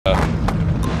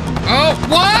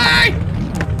Why?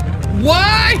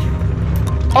 Why?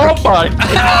 Oh my!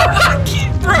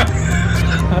 Bro,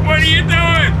 what are you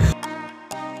doing?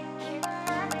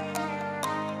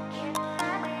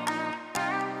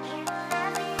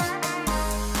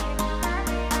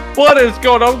 What is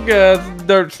going on, guys?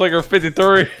 Dirt Slinger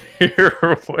 53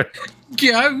 here with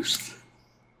Ghost.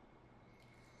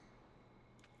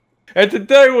 And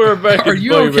today we're back. Are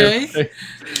you okay?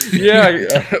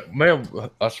 Yeah, man,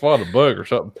 I swallowed a bug or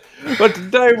something. But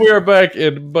today we're back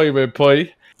in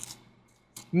BeamNG.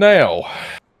 Now,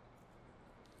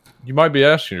 you might be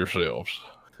asking yourselves,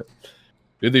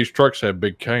 do these trucks have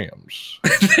big cams?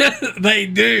 They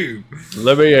do.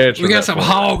 Let me answer. We got some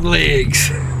hog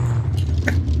legs.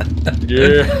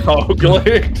 Yeah, hog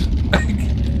legs.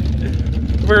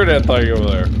 Hear that thing over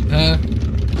there.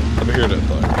 Let me hear that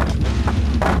thing.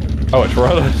 Oh, it's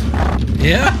running.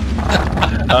 Yeah.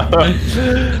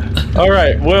 All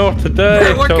right. Well,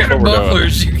 today. Bro, what kind of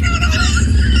mufflers you got?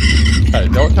 Hey,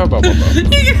 don't talk about my mufflers.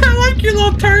 You got like your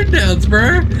little turn downs,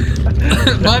 bro.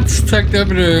 Mine's tucked up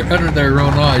under there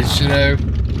real nice, you know.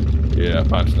 Yeah,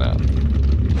 mine's not.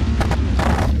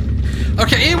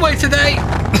 Okay. Anyway, today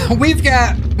we've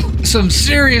got some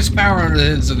serious power under the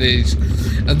hoods of these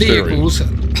vehicles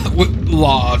with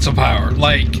lots of power.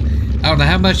 Like, I don't know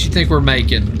how much you think we're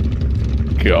making.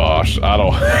 Gosh, I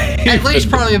don't. At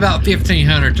least probably about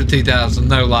 1,500 to 2,000,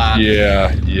 no lie.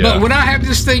 Yeah, yeah. But when I have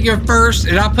this thing in first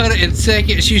and I put it in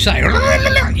second, she's like,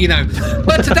 you know.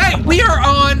 But today we are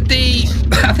on the,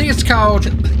 I think it's called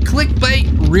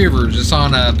Clickbait Rivers. It's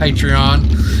on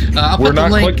Patreon. I'll put the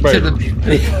link to the.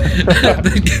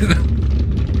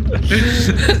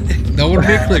 Don't want to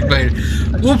be clickbaited.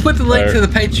 We'll put the link to the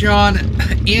Patreon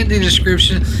in the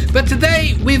description. But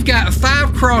today we've got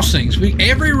 5 crossings.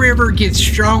 Every river gets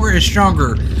stronger and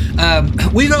stronger.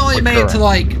 We've only made it to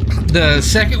like the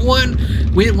second one.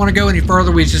 We didn't want to go any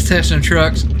further. We was just testing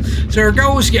trucks. So our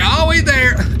goal was to get all the way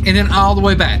there and then all the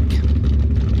way back.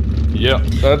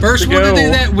 Yep. First one to do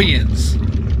that wins.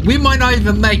 We might not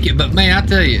even make it, but man, I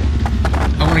tell you,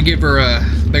 I want to give her a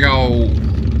big old.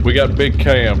 We got big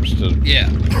cams to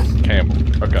Campbell.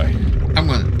 Okay. I'm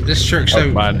gonna. This truck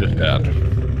so. Mine just died.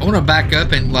 I want to back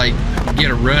up and like get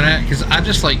a run at because I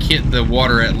just like hit the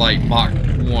water at like Mach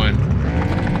 1.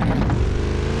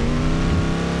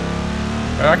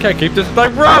 I can't keep this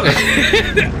thing running.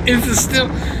 Is it still?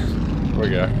 There we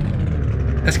go.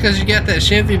 That's because you got that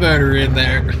Chevy motor in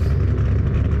there.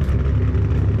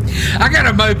 I got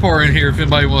a Mopar in here if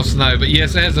anybody wants to know, but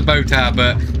yes, it has a bow tie,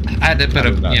 but I had to put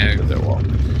a,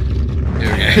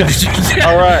 Okay.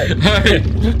 All right.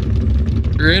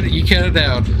 Ready? You count it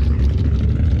down.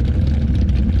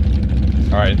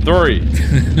 All right. 3,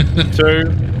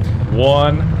 2,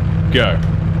 1, go.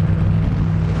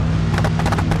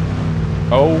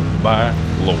 Oh my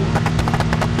Lord.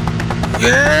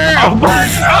 Yeah! Oh,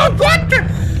 what the?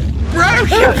 Bro,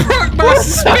 you broke my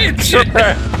suspension.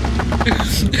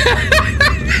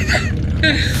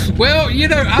 Well, you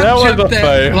know, I jumped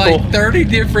that like 30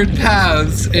 different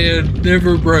times and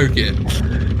never broke it. All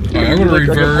right, I'm gonna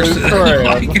reverse it.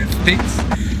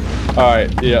 All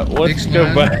right, yeah, let's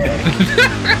go back.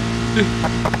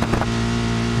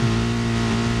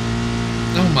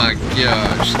 Oh my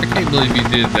gosh, I can't believe you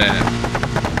did that.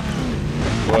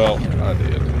 Well, I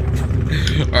did.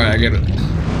 All right, I got it.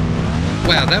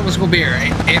 Wow, that was gonna be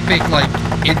an epic like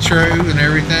intro and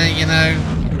everything, you know.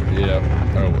 Yeah.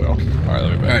 Oh well. All right,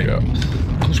 let me back up.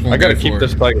 I gotta keep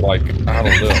this thing like I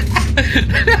don't know.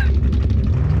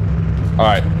 All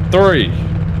right, 3,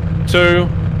 2,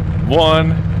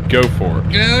 1, go for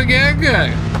it. Go, go, go.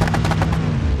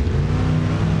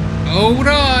 Hold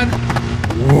on.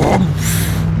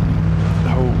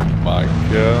 Oh my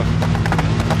god.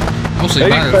 I'll say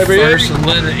by the first and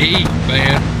let it eat,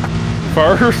 man.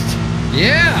 First?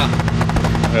 Yeah.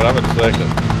 And I'm in second.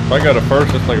 If I got a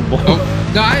first, it's like a blow.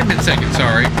 Oh, no, I am in second,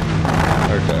 sorry.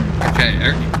 Okay. Okay.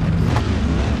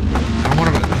 I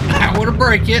want to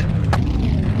break it. I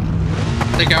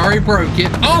think I already broke it.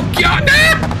 Oh, God!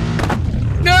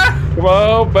 No! Come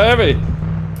on, baby.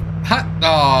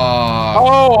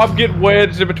 Oh, I'm getting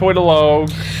wedged in between the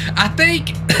logs. I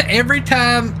think every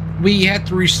time we have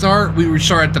to restart, we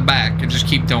restart at the back and just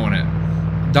keep doing it.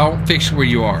 Don't fix where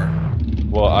you are.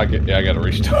 Well, I got to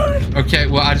restart. Okay,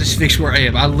 well, I just fixed where I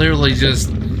am. I literally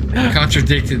just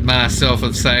contradicted myself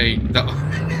of saying no.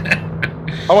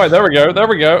 Oh wait, there we go. There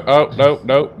we go. Oh no,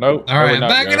 no, no. All right,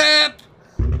 back it up.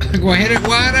 Go ahead, hit it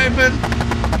wide open.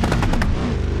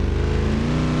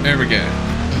 There we go.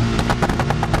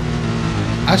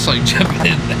 I was like jumping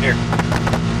in there.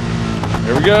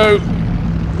 Here we go.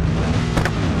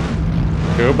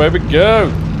 Go, baby,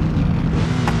 go.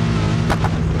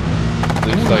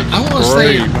 I want to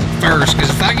stay first, because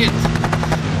if I get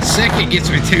second, gets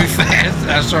me too fast,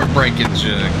 I start breaking the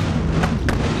jug.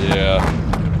 Yeah.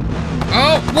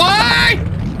 Oh, why?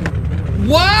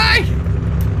 Why?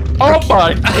 Oh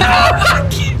my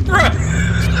God! Bro,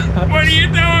 what are you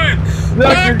doing?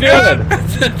 Look, you're good.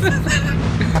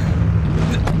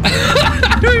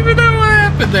 I don't even know what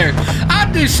happened there. I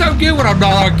do so good when I'm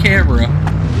not on camera.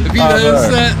 Have you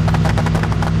noticed that?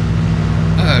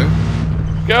 Uh oh.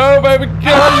 Go, baby,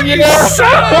 go! Oh,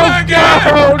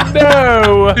 Oh,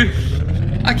 no!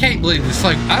 I can't believe this.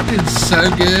 Like, I did so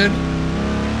good.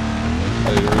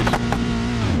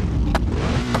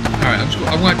 Alright,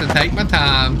 I'm going to have to take my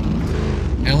time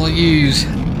and only use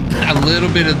a little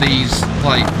bit of these,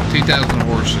 like, 2,000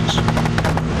 horses.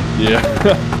 Yeah.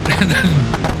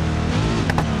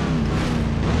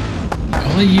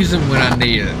 Only use them when I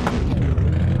need it.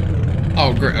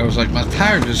 Oh, great. I was like, my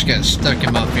tire just got stuck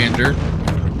in my fender.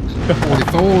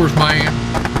 44s, man.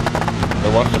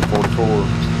 They're watching 44.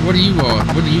 What do you want?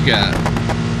 What do you got?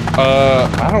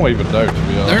 I don't even know, to be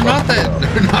honest. They're not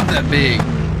that big.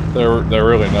 They're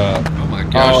really not. Oh my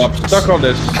gosh. Oh, I'm stuck on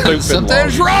this stupid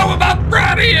Something's wrong with my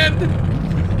front end.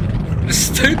 The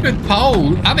stupid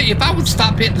pole. I mean, if I would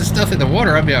stop hitting the stuff in the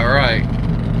water, I'd be all right.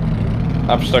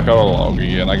 I'm stuck on a log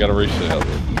again. I gotta reset.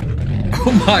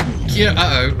 Oh my God.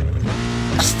 Uh-oh.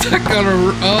 I'm stuck on a...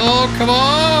 Oh, come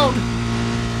on.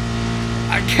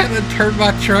 I gotta turn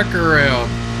my truck around.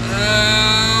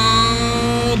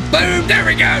 Oh, boom. There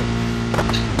we go.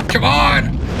 Come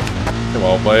on. Come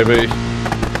on, baby.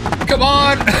 Come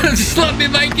on. Just let me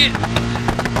make it.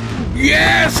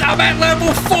 Yes, I'm at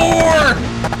level 4.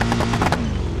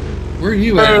 Where are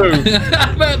you at?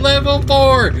 I'm at level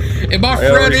 4. And my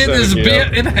front end is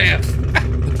bent in half.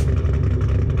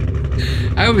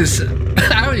 I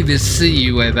don't even see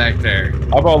you way back there.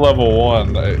 I'm on level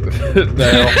 1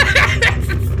 now.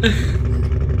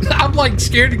 I'm like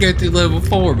scared to go through level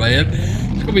 4, man.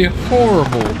 It's gonna be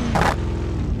horrible.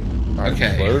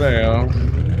 Okay. Slow down.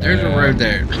 There's a road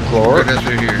there. Explore. That's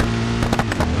right here.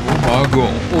 Oh my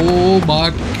God. Oh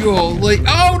my God.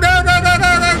 Oh no.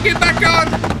 Get back on.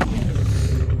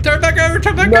 Turn back over.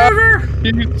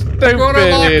 You stupid You're gonna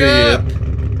lock idiot. up.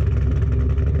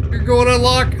 You're gonna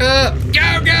lock up. Go.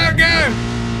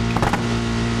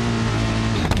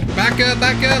 Back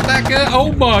up.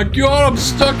 Oh my God, I'm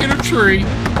stuck in a tree.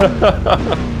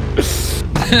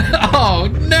 Oh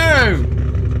no.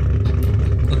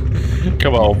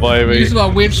 Come on, baby. Use my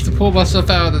winch to pull myself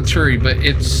out of the tree, but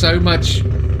it's so much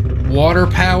water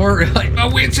power. Like my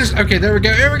winch is... Okay, there we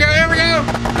go.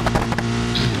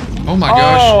 Oh my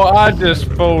gosh. Oh, I just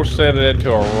full set it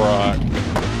into a rock.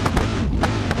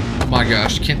 Oh my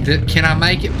gosh. Can I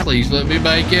make it? Please let me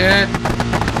make it.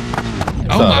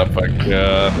 Oh my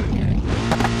God.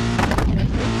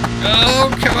 Oh,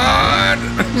 come on.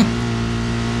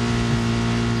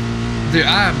 Dude,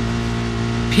 I'm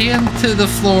pinned to the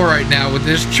floor right now with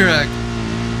this truck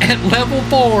at level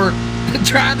 4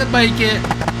 trying to make it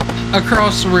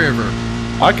across the river.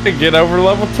 I can get over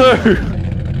level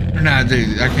 2. Nah,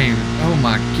 dude, I can't even. Oh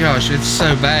my gosh, it's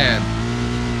so bad.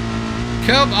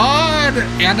 Come on!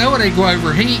 I know it ain't going to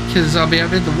overheat because I'm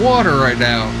in the water right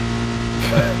now.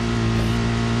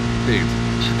 Dude,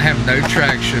 I have no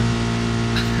traction.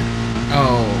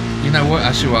 Oh, you know what?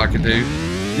 I see what I can do.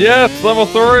 Yes, level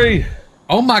 3.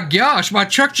 Oh my gosh, my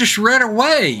truck just ran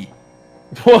away.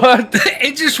 What?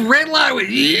 It just ran like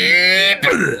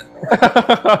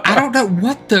I don't know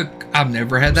what the... I've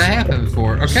never had that happen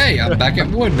before. Okay, I'm back at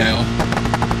 1 now.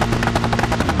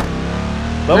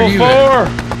 Level 4.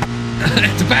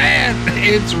 It's bad.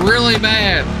 It's really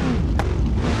bad.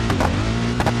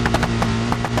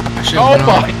 Oh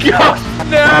my gosh,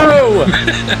 no!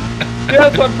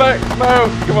 Yes, I'm back. No,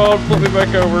 come on, flip me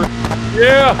back over.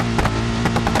 Yeah.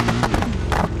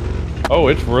 Oh,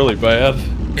 it's really bad.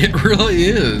 It really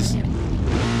is.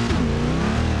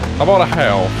 I'm on a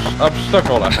house. I'm stuck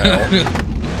on a house.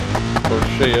 Or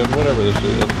shed, whatever this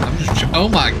is. Oh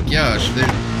my gosh,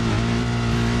 dude.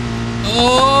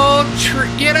 Oh,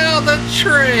 get out of the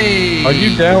tree. Are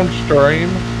you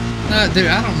downstream? No, dude,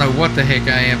 I don't know what the heck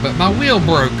I am, but my wheel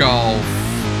broke off.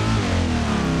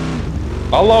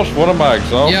 I lost one of my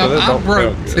exhausts. Yeah, I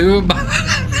broke 2 of my...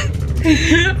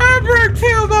 I broke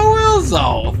 2 of my wheels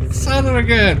off. Son of a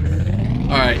gun.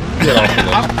 Alright.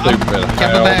 I'm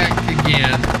coming back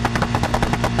again.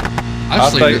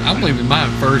 I'm leaving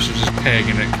mine first and just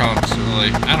pegging it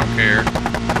constantly. I don't care.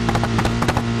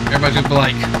 Everybody's gonna be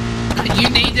like, you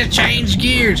need to change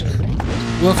gears.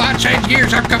 Well, if I change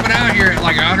gears, I'm coming out here at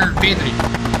like 150.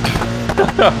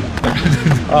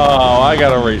 Oh, I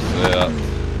gotta reset.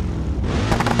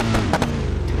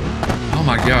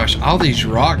 my gosh, all these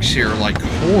rocks here are like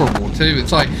horrible too.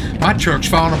 It's like my truck's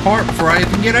falling apart before I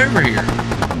even get over here.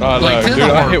 I know, dude.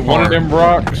 I hit one of them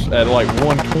rocks at like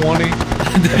 120.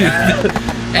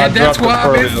 And that's why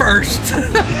I'm in first.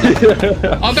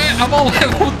 I'm on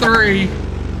level 3.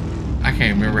 I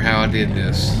can't remember how I did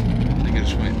this. I think I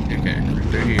just went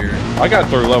through here. I got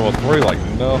through level 3 like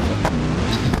nothing.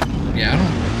 Yeah, I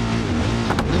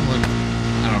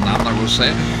don't know. I'm not gonna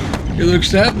say it. It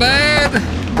looks that bad.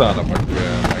 Son of a gun.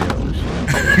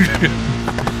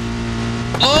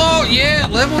 Oh yeah,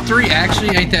 level 3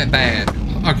 actually ain't that bad.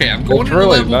 Okay, I'm going to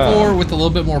really level 4 with a little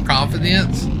bit more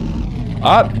confidence.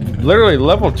 Literally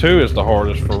level 2 is the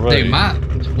hardest for me. Dude,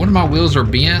 one of my wheels are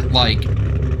bent. Like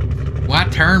when I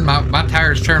turn, my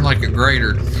tires turn like a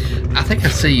grater. I think I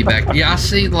see you back. Yeah, I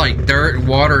see like dirt and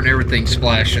water and everything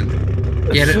splashing.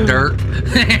 Get it, dirt?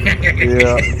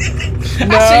 Yeah.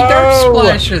 I see dirt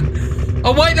splashing.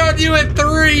 I'm waiting on you at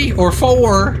 3 or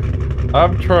 4.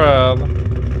 I'm trying.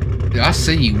 Dude, I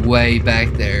see you way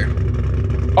back there.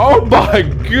 Oh my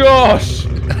gosh!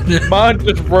 Mine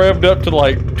just revved up to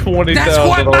like 20,000 That's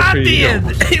what mine did!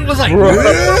 It was like...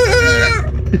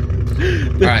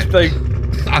 Alright.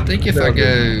 I think if I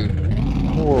go...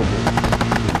 Horrible.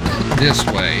 This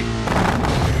way...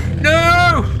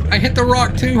 No! I hit the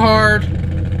rock too hard.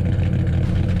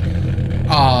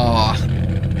 Aw.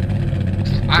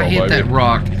 I hit that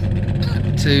rock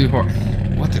too hard.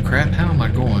 What the crap? How am I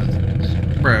going?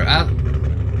 Bro,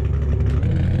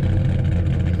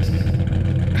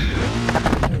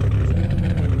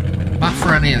 my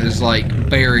front end is like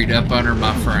buried up under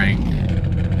my frame.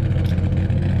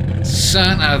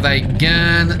 Son of a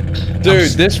gun.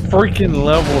 Dude, this freaking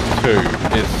level 2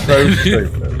 is so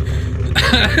stupid.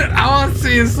 All I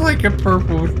see is like a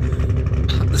purple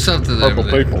something there.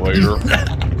 Purple people eater.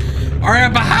 Alright,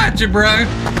 I'm behind you, bro.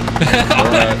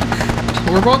 Alright.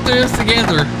 We're both doing this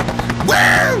together.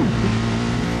 Woo!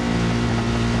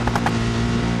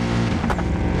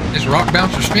 This rock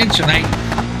bouncer suspension ain't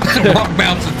rock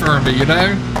bouncing for me, you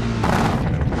know?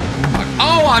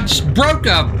 Oh, I just broke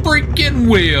a freaking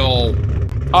wheel.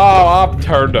 Oh, I'm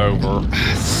turned over.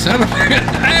 Son of a...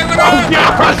 Oh,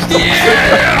 gosh!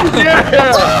 Yeah!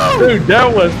 Yeah! Dude,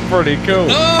 that was pretty cool.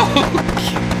 Oh!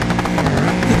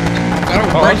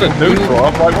 Oh, it's a neutral.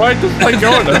 I'm like, why is this thing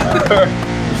going there?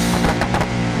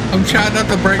 I'm trying not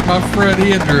to break my front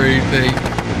end or anything.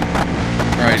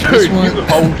 Alright, dude, this one... you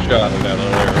whole shot it out of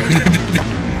there.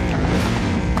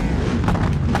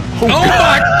 Oh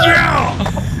my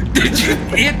god! Did you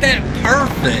hit that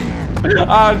perfect?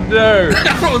 I know. I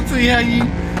don't see how you...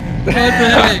 What the I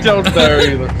heck? don't know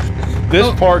either. This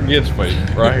part gets me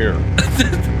right here.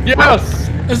 Yes!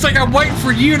 It's like I'm waiting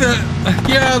for you to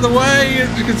get out of the way.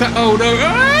 Because oh no.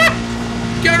 Ah!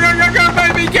 Go, go, go, go,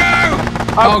 baby, go!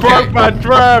 I broke my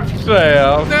drive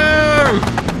shaft. No!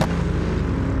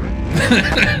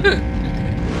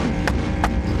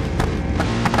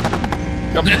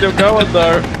 I'm still going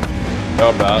though. No,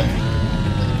 I'm not.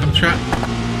 I'm trying.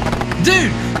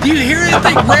 Dude, do you hear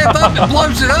anything rev up and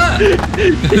blows it up?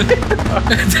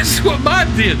 This is what mine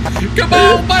did. Come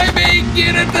on, baby,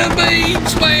 get at the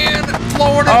beans, man.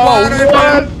 Florida water.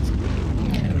 What?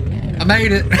 I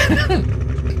made it.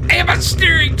 And my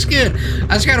steering's good.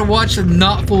 I just gotta watch them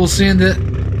not full send it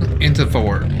into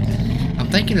 4. I'm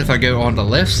thinking if I go on the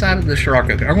left side of this rock,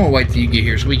 I'm gonna wait till you get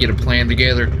here so we get a plan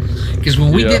together. Because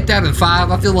when we get down in 5,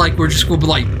 I feel like we're just gonna be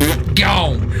like,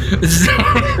 gone.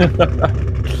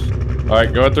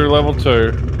 Alright, going through level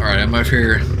 2. Alright, I'm over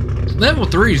here. Level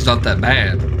 3 is not that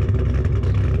bad.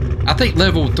 I think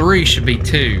level 3 should be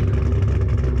 2.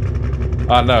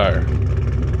 I know.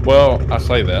 Well, I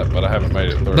say that, but I haven't made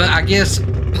it through. But I guess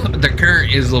the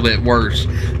current is a little bit worse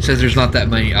since there's not that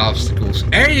many obstacles.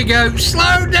 There you go.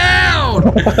 Slow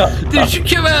down! Did you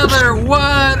come out of there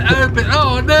wide open?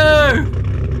 Oh no!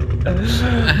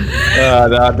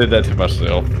 I did that to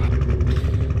myself.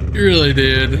 You really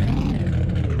did.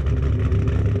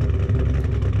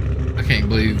 I can't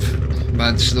believe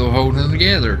mine's still holding them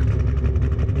together.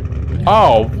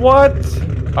 Oh, what?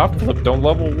 I flipped on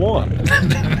level 1.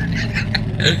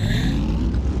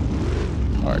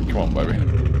 Alright, come on, baby.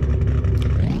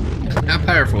 How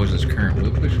powerful is this current? Will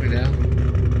it push me down?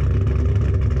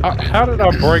 How did I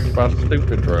break my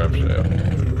stupid drive shaft?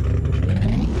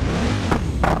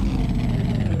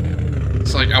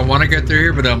 It's like, I want to go through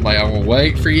here, but I'm like, I will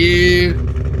wait for you.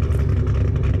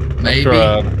 Maybe.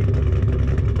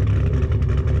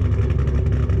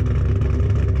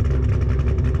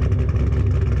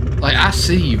 Like, I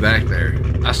see you back there.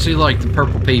 I see, like, the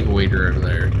purple people eater over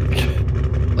there.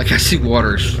 Like, I see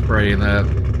water spraying up.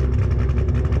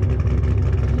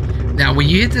 Now, when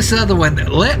you hit this other one,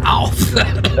 let off.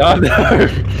 I know.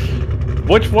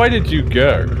 Which way did you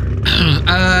go?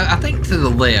 I think to the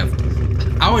left.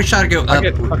 I always try to go up. I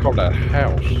get stuck on that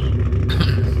house.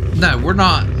 No, we're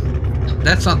not.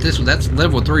 That's not this one. That's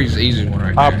level 3 is the easy one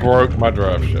right there. I broke my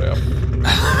drive shaft.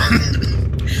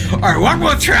 Alright, well, I'm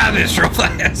going to try this real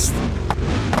fast.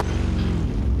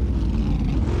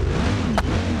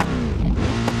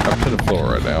 I'm to the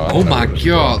floor right now. Oh my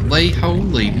god,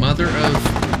 holy mother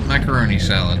of macaroni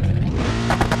salad.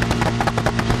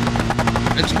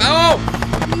 It's no!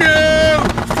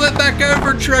 Flip back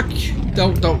over, truck.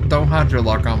 Don't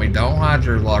hydrolock on me. Don't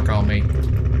hydrolock on me.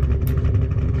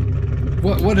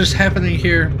 What is happening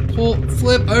here?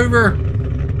 Flip over.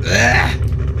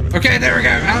 Ugh. Okay, there we go.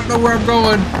 I don't know where I'm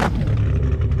going.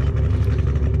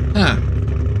 Huh.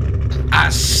 I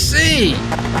see.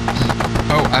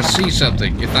 Oh, I see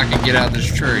something. If I can get out of this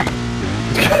tree.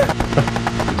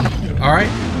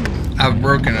 Alright. I've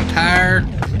broken a tire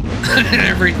and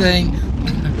everything.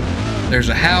 There's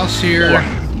a house here.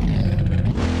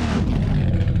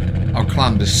 I'll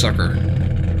climb this sucker.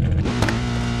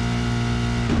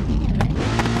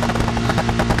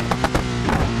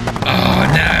 Oh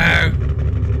no!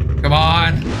 Come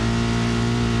on!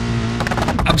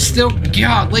 I'm still,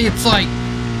 godly, it's like,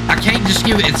 I can't just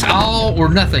give it, it's all or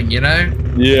nothing, you know?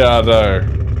 Yeah, I know.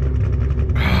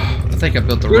 I think I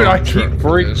built the wrong I keep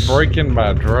breaking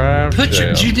my drive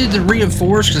shaft. You did the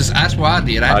reinforce, because that's what I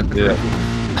did. I did.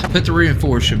 Put the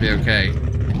reinforce, should be okay.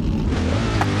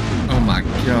 Oh my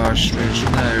gosh, there's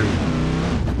no...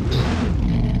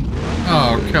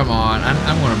 Oh, come on.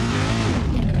 I'm gonna...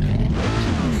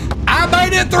 I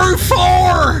made it through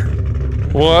 4!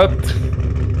 What?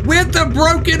 With the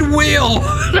broken wheel!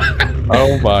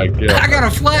 Oh my god. I got a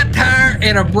flat tire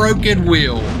and a broken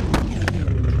wheel.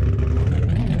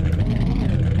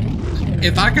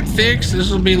 If I could fix,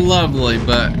 this would be lovely,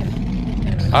 but...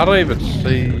 I don't even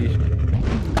see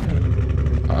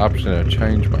the option to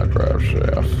change my drive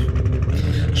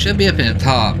shaft. Should be up in the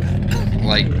top.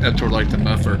 Like, up toward like the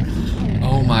muffler.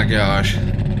 Oh my gosh.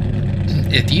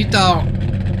 If you thought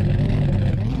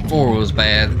 4 was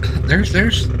bad, I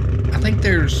think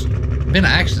there's been an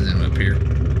accident up here.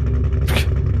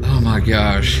 Oh my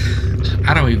gosh.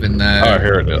 I don't even know. Oh,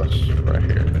 here it is. Right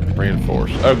here.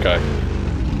 Reinforced. Okay.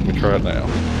 Let me try it now.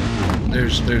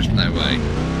 There's no way.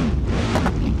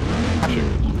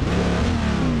 Shoot.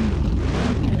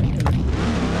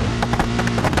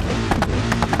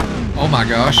 Oh my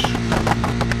gosh.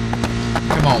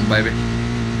 Come on, baby.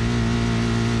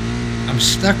 I'm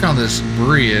stuck on this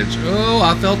bridge. Oh,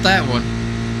 I felt that one.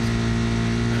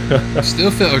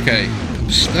 Still feel okay. I'm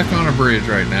stuck on a bridge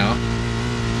right now.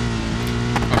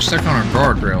 I'm stuck on a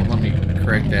guardrail. Let me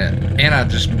correct that. And I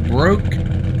just broke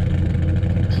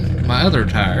my other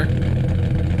tire.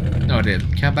 No, I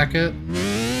didn't. Can I back up?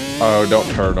 Oh, don't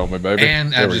turn on me, baby.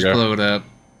 And I just blew it up.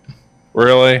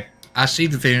 Really? I see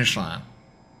the finish line.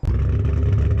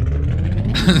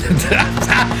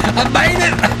 I made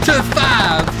it to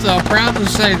 5, so I'm proud to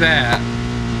say that.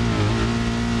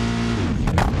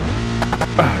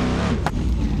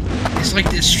 It's like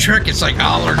this truck, it's like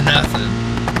all or nothing.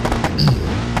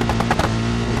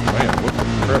 Man, what the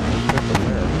crap is sticking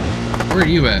there? Where are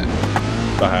you at?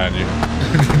 Behind you.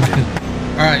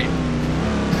 Alright.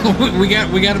 we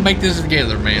got to make this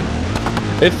together, man.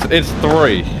 It's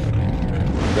 3.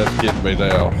 That's getting me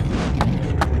now.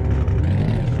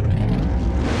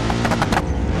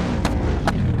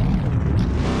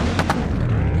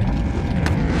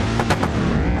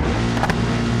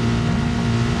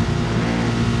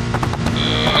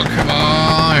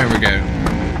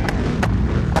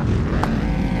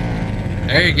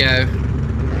 There you go.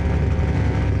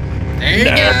 There you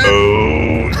go.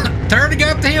 Turn to go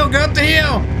up the hill. Go up the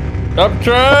hill. I'm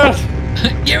trying.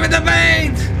 Give it the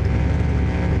veins.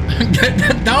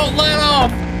 Don't let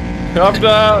off. I'm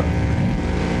down.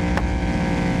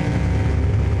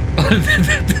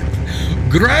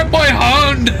 Grab my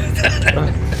hand.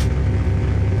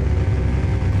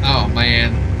 Oh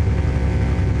man.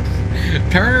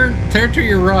 Turn to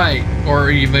your right, or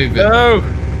are you moving? No.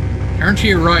 Turn to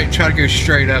your right and try to go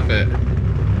straight up it.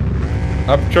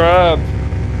 I'm trying.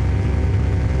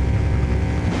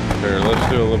 Here, let's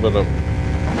do a little bit of...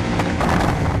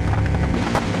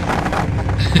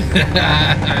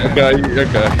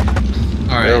 Okay.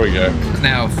 Alright. There we go.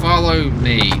 Now, follow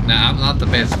me. Now, I'm not the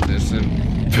best at this. So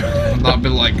I'm not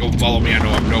been like, go follow me, I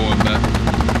know I'm going, but...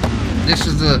 This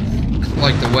is the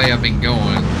way I've been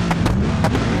going.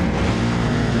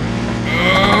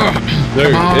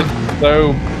 Dude, it's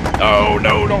so... Oh,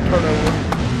 no, don't turn over.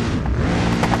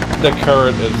 The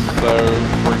current is so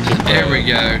freaking bad. There we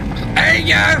go. There you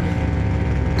go.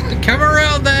 Come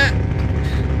around that.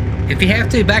 If you have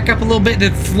to, back up a little bit to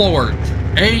the floor.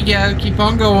 There you go. Keep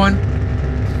on going.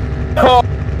 Oh,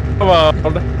 come on.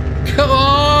 Come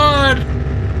on.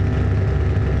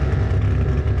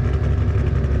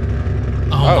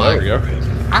 Oh my. There we go.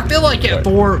 I feel like at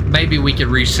 4, maybe we could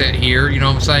reset here. You know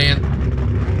what I'm saying?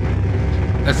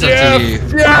 That's up to you.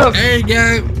 Yes. There you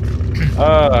go.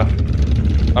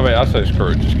 I mean, I say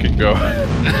screw it. Just keep going.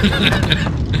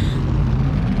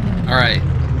 All right.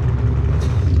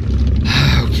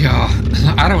 Oh God,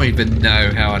 I don't even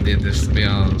know how I did this, to be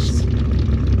honest.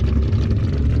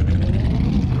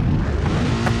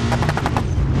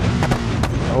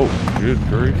 Oh, good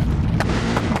grief.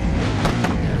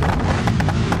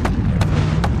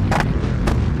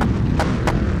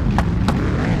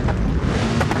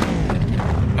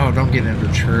 Oh, don't get in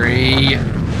the tree.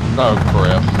 Oh,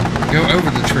 crap. Go over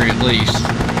the tree at least.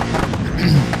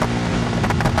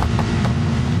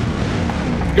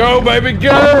 Go, baby,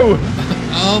 go!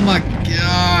 Oh my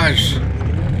gosh.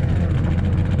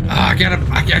 Oh, I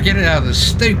gotta get it out of the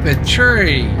stupid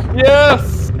tree.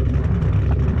 Yes!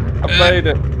 I made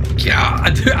it.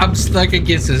 God, I'm stuck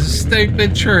against this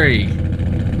stupid tree.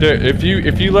 Dude, if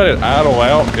you let it idle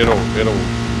out, it'll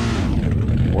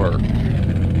work.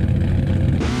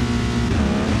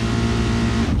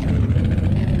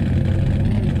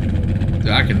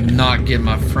 Dude, I cannot get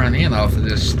my front end off of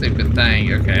this stupid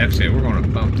thing. Okay, that's it. We're gonna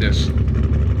bump this.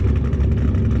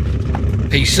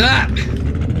 Peace up.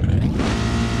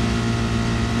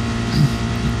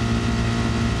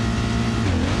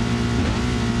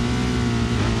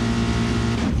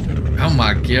 Oh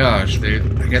my gosh,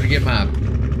 dude. I gotta get my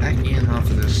back end off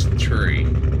of this tree.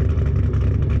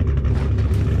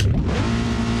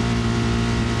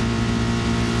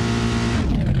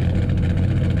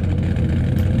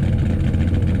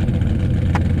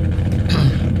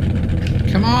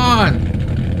 Come on!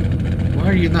 Why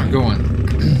are you not going?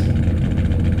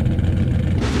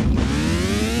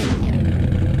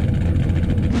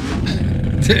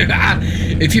 Dude,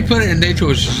 if you put it in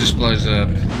neutral, it just blows up.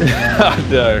 I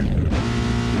know.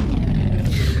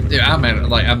 Dude, I'm at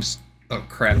like oh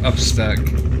crap, I'm stuck.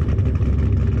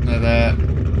 Like that.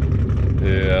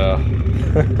 Yeah.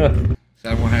 So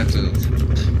I'm gonna have to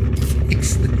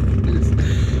fix this.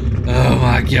 Oh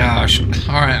my gosh!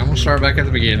 All right, I'm gonna start back at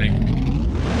the beginning.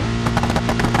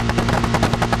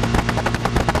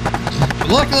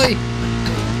 Luckily,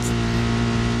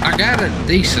 I got it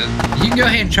decent. You can go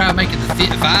ahead and try to make it to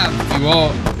 5 if you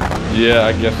want. Yeah,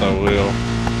 I guess I will.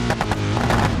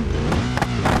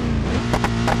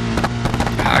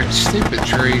 Ah, stupid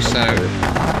tree, so...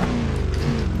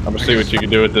 I'm gonna see what you can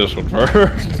do with this one first.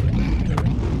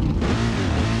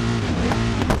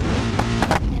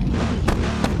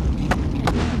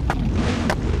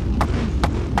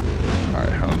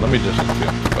 Alright, hold on, let me just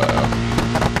attempt 5.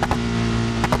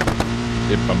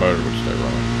 If my motor would stay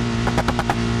running.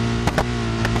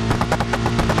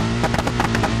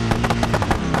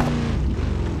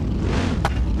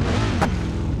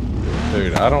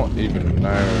 Dude, I don't even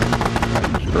know.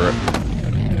 Screw it.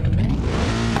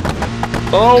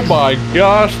 Oh my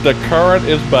gosh, the current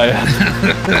is bad.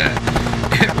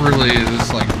 It really is.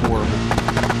 It's like horrible.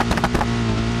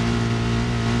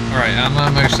 Alright, I'm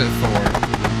almost at 4.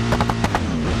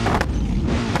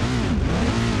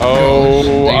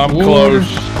 Oh, I'm close.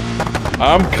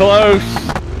 I'm close.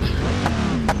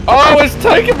 Oh, it's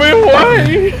taking me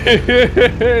away.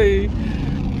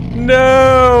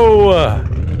 No.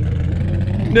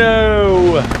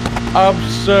 No. I'm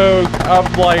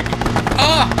like,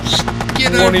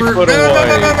 get 20 over. foot No, away.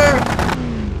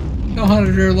 no. No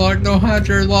hydro lock. No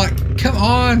hydro lock. Come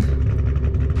on.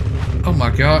 Oh my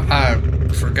god. I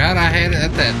forgot I had it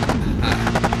at that.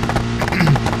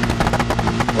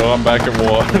 Well, I'm back at 1.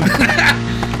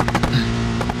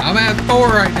 I'm at 4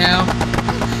 right now.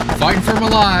 Fighting for my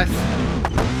life.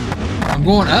 I'm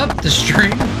going up the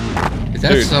stream.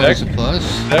 That's always a plus.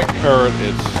 That current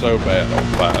is so bad on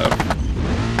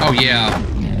 5. Oh yeah.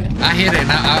 I hit it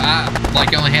and I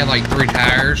like only had like 3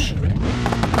 tires.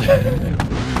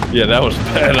 Yeah, that was a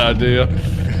bad idea.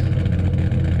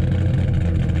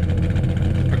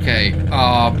 Okay.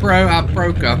 Oh, bro, I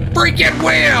broke a freaking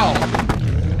wheel!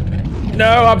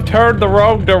 No, I've turned the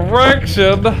wrong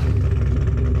direction.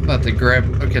 I'm about to grab...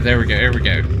 Okay, there we go, there we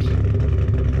go.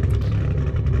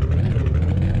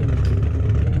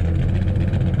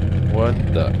 What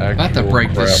the actual I'm about to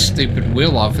break crap? this stupid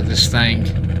wheel off of this thing.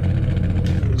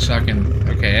 So I can...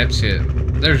 Okay, that's it.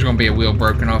 There's gonna be a wheel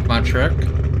broken off my truck.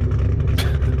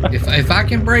 If I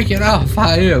can break it off,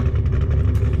 I am.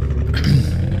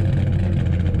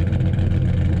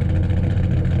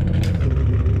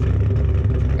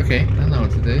 Okay, I know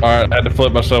what to do. All right, I had to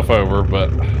flip myself over, but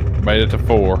made it to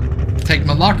 4. Take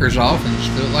my lockers off and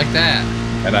just do it like that.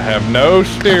 And I have no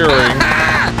steering.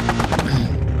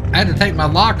 I had to take my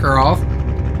locker off,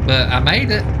 but I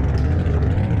made it.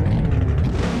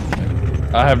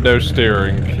 I have no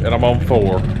steering, and I'm on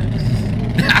 4.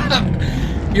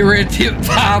 You're in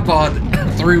tip-top on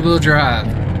 3-wheel drive.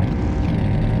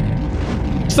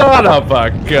 Son of a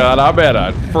gun, I'm at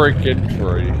a freaking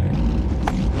tree.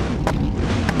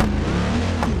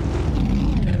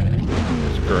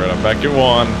 Screw it, I'm back at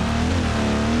 1.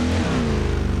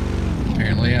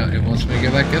 Apparently, it wants me to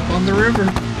go back up on the river.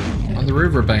 On the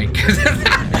river bank.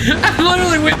 I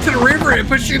literally went to the river and it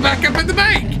pushed me back up in the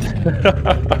bank.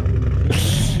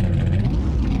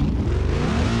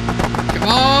 Come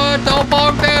on, don't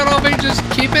bog down on me. Just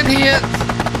keep it hit.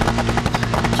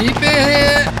 Keep it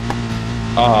hit.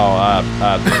 Oh, I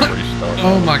had to restart.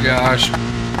 Oh my gosh.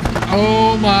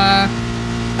 Oh my.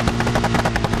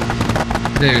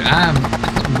 Dude, I'm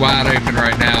wide open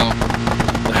right now.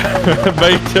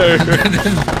 Me too.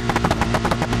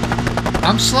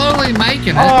 I'm slowly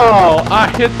making it. Oh, I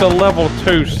hit the level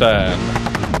 2 sign.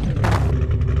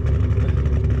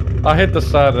 I hit the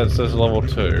sign that says level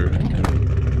 2.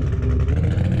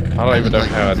 I don't even know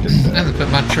how I did that. I have to put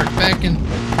my truck back in.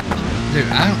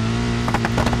 Dude, I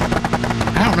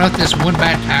don't know if this one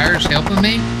bad tire is helping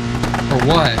me or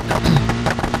what.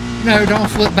 No, don't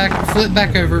flip back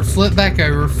over, flip back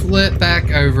over, flip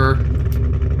back over.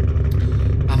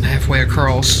 I'm halfway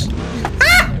across.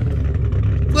 Ah!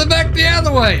 Flip back the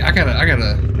other way. I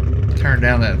gotta turn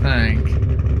down that thing.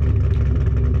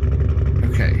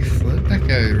 Okay, flip back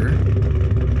over.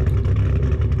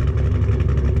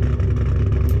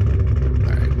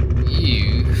 Alright,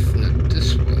 you flip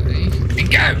this way.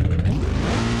 And go!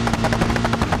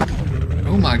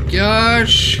 Oh my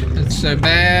gosh, that's so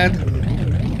bad.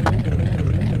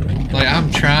 Like,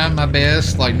 I'm trying my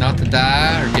best, like, not to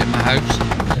die or get my hopes.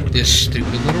 This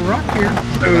stupid little rock here.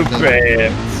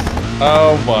 Stupid.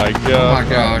 Oh my god. Oh my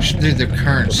gosh, dude, the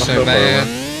current's so bad.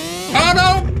 Oh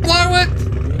no, blow it!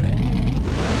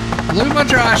 Blew my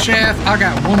drive shaft. I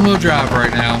got 1-wheel drive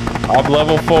right now. I'm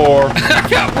level 4. I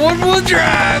got 1-wheel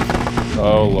drive!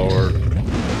 Oh lord.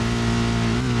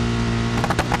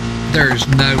 There's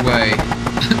no way.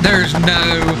 There's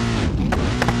no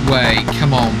way.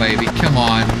 Come on, baby. Come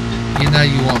on. You know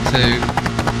you want to.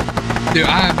 Dude,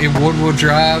 I'm in 1-wheel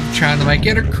drive trying to make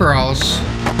it across.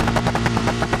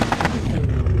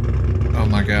 Oh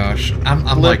my gosh. I'm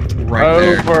like right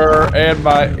there. Over and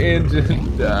my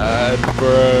engine died,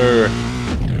 bro.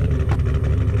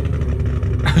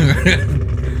 I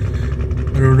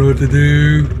don't know what to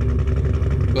do.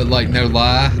 But like, no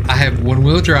lie, I have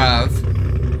 1-wheel drive.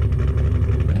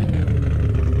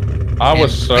 I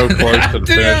was so close to the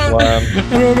finish line. I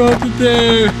don't know what to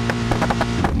do.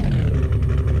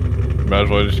 Might as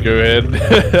well just go ahead.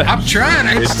 I'm trying.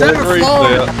 Instead of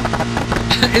falling.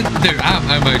 Dude, I'm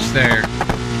almost there.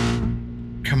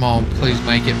 Come on, please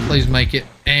make it. Please make it.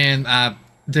 And,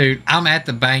 dude, I'm at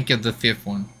the bank of the 5th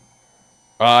one.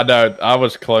 I know. I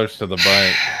was close to the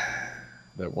bank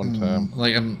that one time.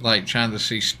 Like, I'm like trying to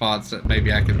see spots that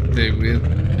maybe I could do with.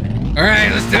 All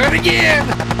right, let's do it again.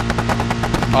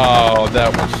 Oh,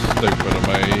 that was stupid of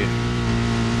me.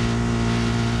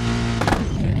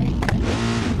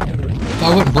 If I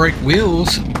wouldn't break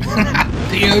wheels, I'd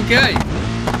be okay.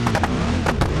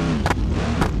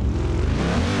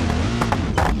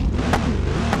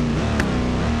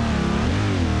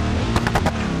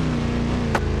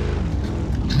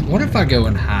 What if I go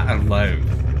in high or low?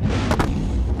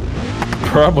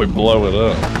 Probably blow it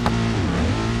up.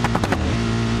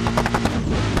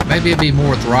 Maybe it'd be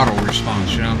more throttle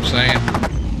response, you know what I'm saying?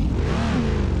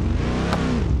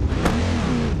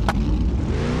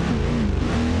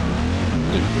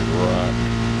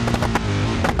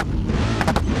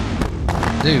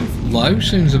 Dude, low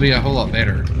seems to be a whole lot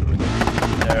better.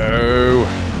 No.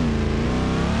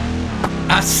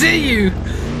 I see you!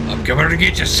 I'm coming to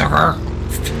get you, sucker!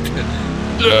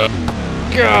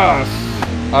 Gosh.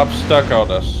 I'm stuck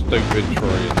on a stupid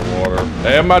tree in the water.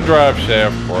 And my drive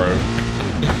shaft broke.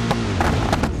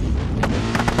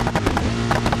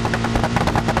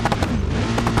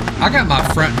 I got my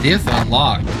front diff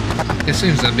unlocked. It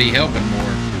seems to be helping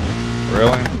more.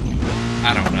 Really?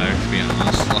 I don't know, to be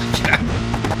honest. Like,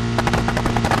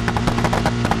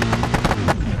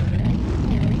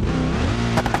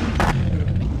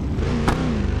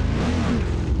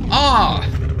 oh!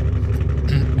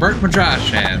 Burnt my drive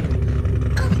shaft.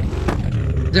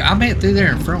 Dude, I made it through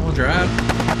there in front wheel drive.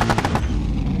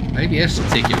 Maybe that's the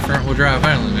ticket, front wheel drive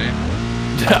only, man.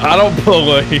 I don't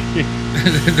believe.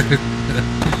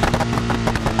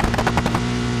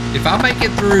 if I make it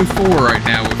through 4 right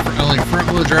now with only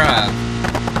front wheel drive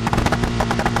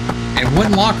and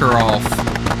one locker off,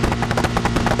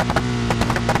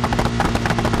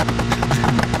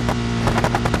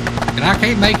 and I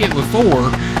can't make it with 4,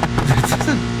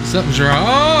 something's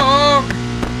wrong.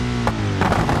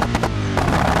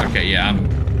 Okay, yeah,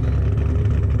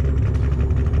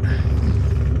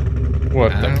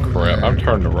 What the crap? I'm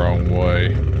turned the wrong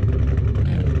way.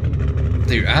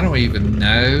 Dude, I don't even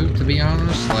know, to be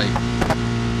honest. Like,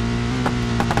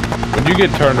 when you get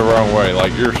turned the wrong way,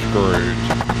 like, you're screwed.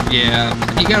 Yeah,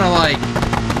 you gotta, like,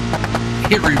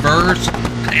 hit reverse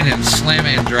and then slam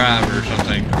and drive or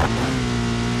something.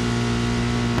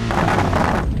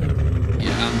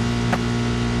 Yeah.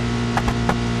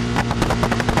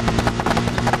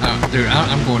 Oh, dude,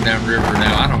 I'm going down river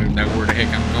now. I don't even know where the heck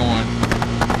I'm going.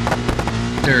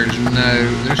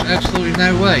 There's absolutely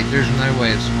no way. There's no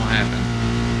way it's gonna happen.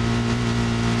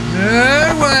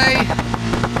 No way!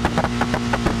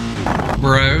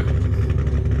 Bro,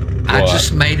 what? I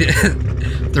just made it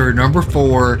through number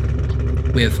 4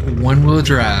 with one-wheel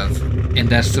drive, and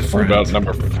that's the front.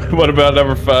 What about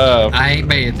number 5? I ain't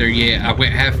made it there yet. I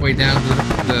went halfway down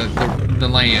the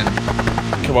land.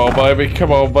 Come on, baby.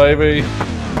 Come on, baby.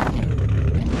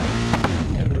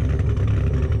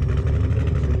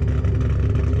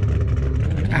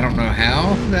 I don't know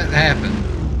how that happened.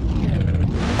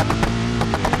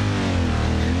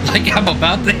 Like I'm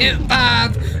about to hit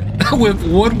 5 with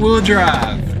one-wheel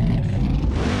drive.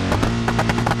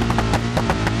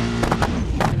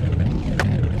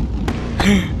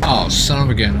 Oh, son of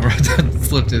a gun. I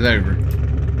flipped it over.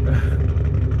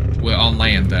 Well, on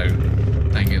land, though.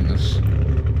 Thank goodness.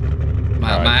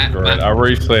 I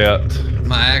reset.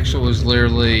 My axle was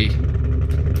literally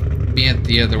bent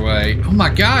the other way. Oh my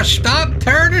gosh, stop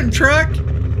turning, truck.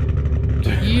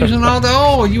 Using all the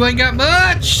oil, you ain't got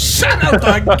much. Son of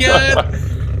a gun.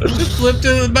 Just flipped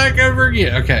it back over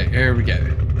again. Okay, here we go.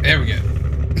 There we go.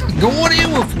 Going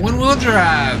in with one-wheel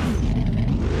drive.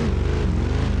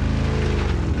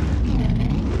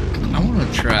 I want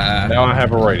to try. Now I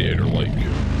have a radiator leak.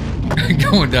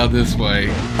 Going down this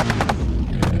way.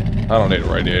 I don't need a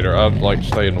radiator. I'd like to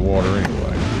stay in the water anyway.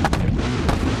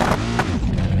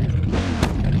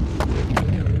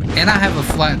 And I have a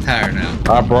flat tire now.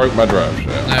 I broke my drive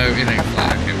shaft. No, it ain't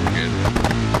flat. Okay, we're good.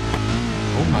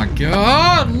 Oh my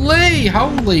God, Lee!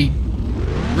 Holy,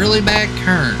 really bad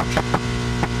current.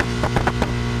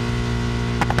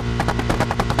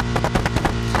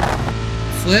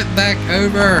 Flip back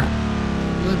over.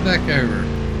 Flip back over.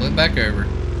 Flip back over.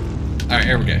 All right,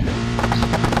 here we go.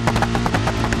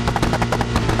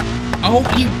 Oh,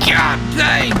 you god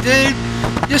dang, dude!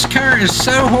 This current is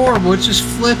so horrible. It's just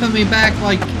flipping me back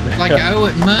like I owe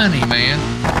it money, man.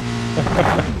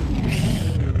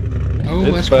 Oh,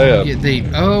 let's go get deep.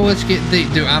 Oh, let's get deep.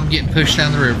 Dude, I'm getting pushed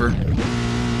down the river.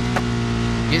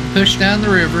 Getting pushed down the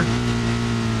river.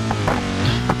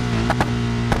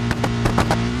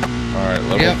 Alright,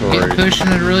 level 3. Getting pushed in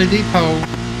a really deep hole.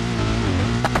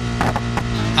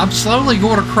 I'm slowly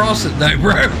going across it though,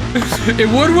 bro. It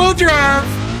one-wheel drive.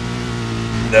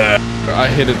 No. I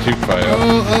hit it too fast.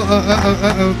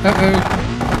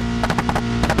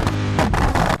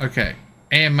 Okay,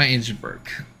 and my engine broke.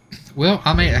 Well,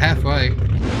 I made it halfway.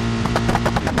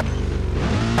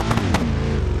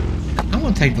 I'm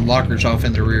gonna take the lockers off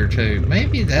in the rear too.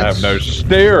 Maybe that's. I have no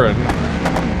steering.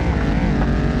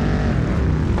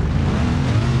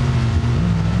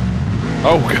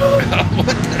 Oh god! What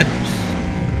the?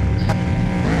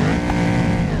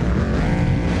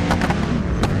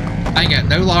 I ain't got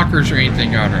no lockers or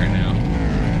anything on right now.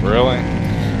 Really?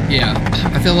 Yeah,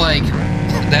 I feel like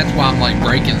that's why I'm like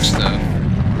breaking stuff.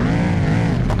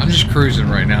 I'm just cruising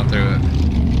right now through it.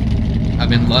 I've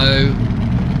been low.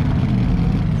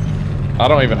 I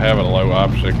don't even have a low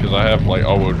option because I have like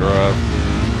all-wheel drive.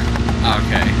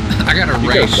 Okay, I got a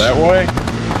race. You go that way?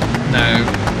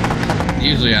 No,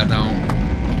 usually I don't.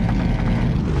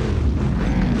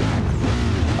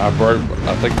 I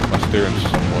think my steering's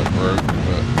somewhat broke,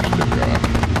 but still got it.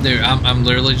 Dude, I'm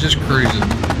literally just cruising.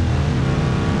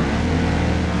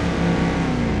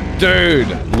 Dude,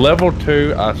 level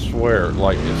 2, I swear,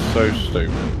 like, it's so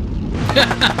stupid.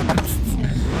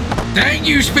 Dang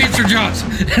you, Spencer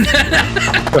Johnson!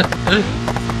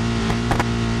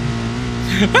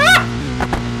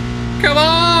 Come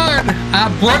on! I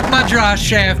broke my drive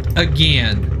shaft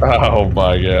again. Oh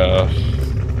my gosh.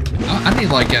 I need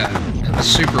like a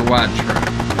super wide truck.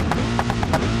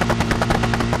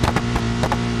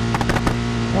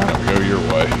 Why don't we go your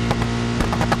way?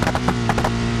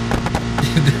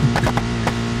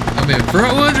 I I'm in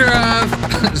front wheel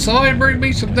drive. Somebody bring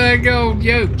me some daggone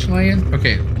yokes, man.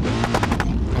 Okay.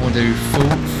 I want to do full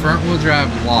front wheel drive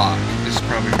lock. This is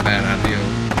probably a bad idea.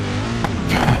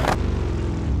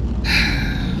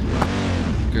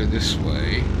 Go this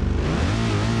way.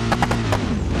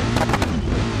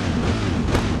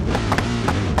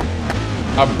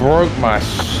 I broke my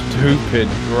stupid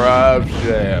drive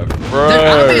shaft, bro. Dude,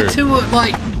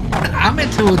 I'm in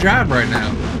two-wheel drive right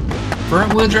now.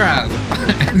 Front wheel drive.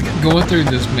 Going through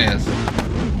this mess.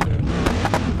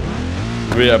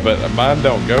 Yeah, but mine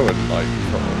don't go in like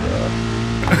front wheel drive.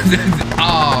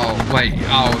 Oh, wait.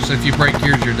 Oh, so if you break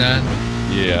yours, you're done?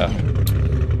 Yeah.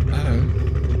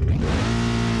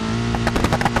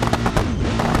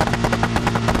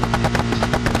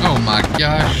 Oh my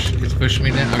gosh. It's pushing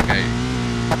me down. Okay.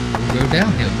 We'll go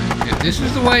downhill then. If this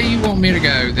is the way you want me to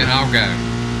go, then I'll go.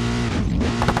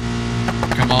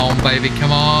 Come on, baby.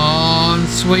 Come on,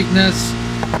 sweetness.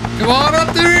 Come on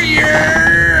up there.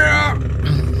 Yeah.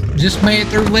 Just made it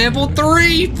through level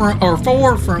 3 or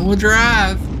 4 front wheel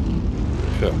drive.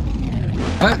 Sure.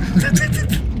 What?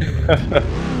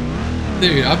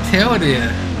 Dude, I'm telling you,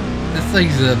 this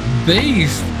thing's a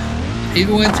beast.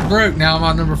 Even when it's broke, now I'm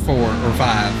on number 4 or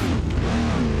 5.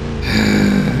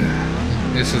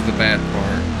 This is the bad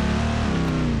part.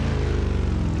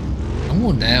 I'm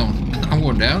going down. I'm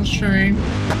going downstream.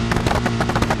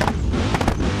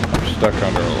 I'm stuck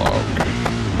under a log.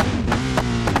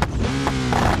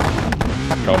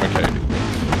 Call me Katie.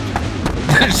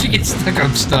 She gets stuck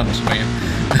on stumps, man.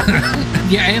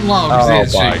 Yeah, and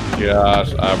logs. Oh my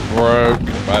gosh, I broke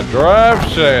my drive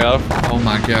shaft. Oh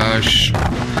my gosh.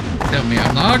 Tell me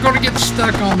I'm not going to get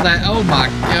stuck on that. Oh my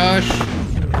gosh.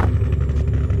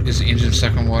 Is the engine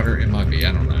stuck on water? It might be.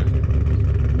 I don't know.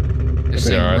 This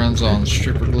thing runs on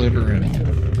stripper glitter and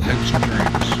hopes and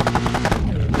dreams.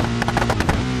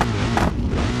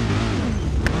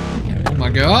 Oh my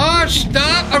gosh!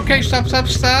 Stop! Okay, stop!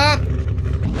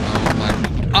 Oh my!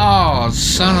 Oh,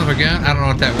 son of a gun! I don't know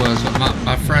what that was, but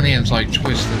my front end's like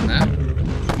twisted now.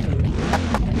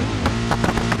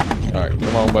 All right,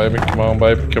 come on, baby! Come on,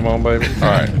 baby! Come on, baby! All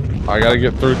right, I gotta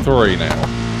get through 3 now.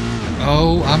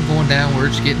 Oh, I'm going down where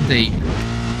it's getting deep.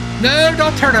 No,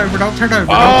 don't turn over, don't turn over,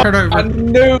 don't turn over. I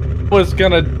knew I was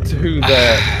gonna do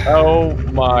that. Oh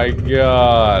my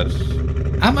gosh.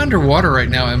 I'm underwater right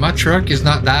now and my truck is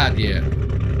not died yet.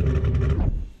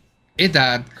 It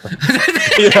died.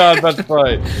 Yeah, that's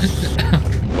right.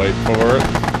 Wait for it.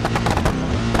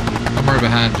 I'm right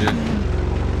behind you.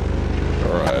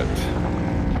 Alright.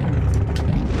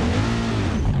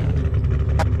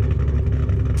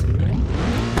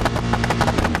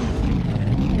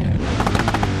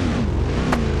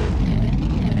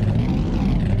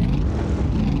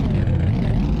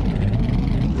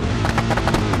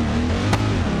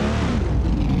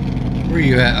 Where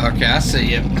you at? Okay, I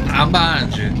see you. I'm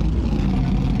behind you.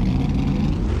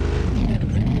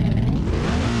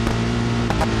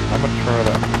 I'm gonna try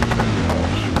that.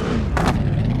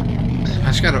 I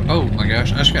just gotta, oh my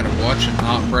gosh, I just gotta watch it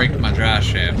not break my drive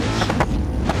shaft.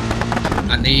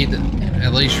 I need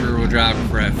at least rear-wheel drive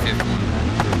before I have 5th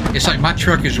one. It's like my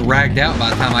truck is ragged out by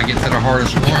the time I get to the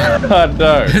hardest one. I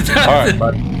know.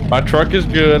 Alright, my truck is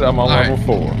good. I'm on level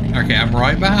 4. Okay, I'm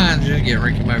right behind you. Get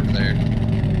Ricky over there.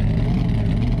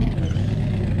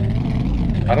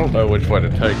 I don't know which way to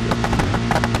take it.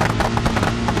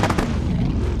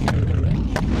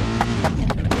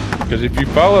 Because if you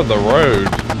follow the road,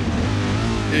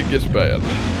 it gets bad.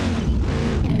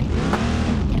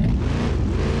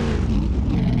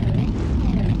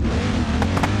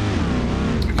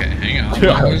 Okay, hang on.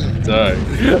 Dang.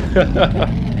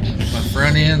 My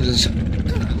front end is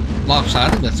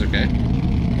lopsided. That's okay.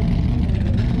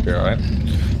 You alright?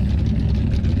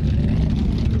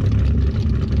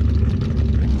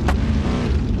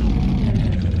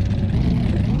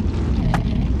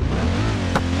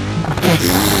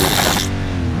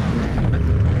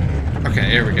 Okay,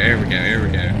 here we go, here we go, here we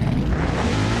go.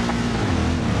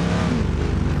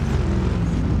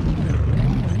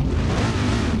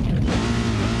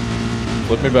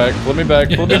 Flip me back, flip me back,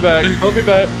 flip me back, flip me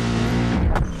back.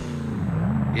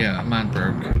 Yeah, mine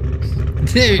broke.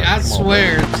 Dude, I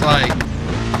swear it's like...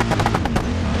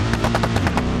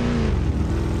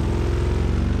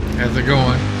 How's it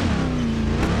going?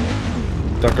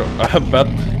 Stuck on, I'm about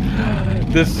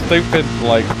this stupid,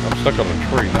 like, I'm stuck on a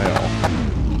tree now.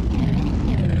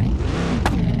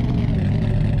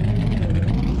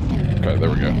 Okay, there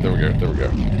we go, there we go, there we go.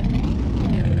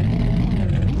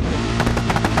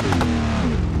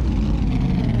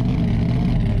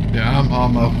 Yeah, I'm on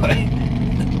my way.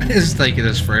 It's taking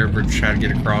us forever to try to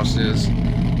get across this.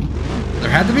 There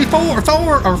had to be four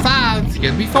or five. It's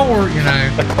gonna be four, you know.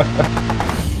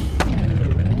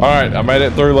 All right, I made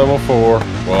it through level 4.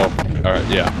 Well, all right,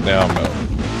 yeah. Now I'm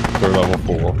through level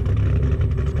 4.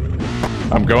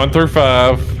 I'm going through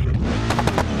 5.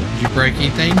 Did you break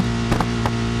anything?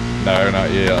 No, not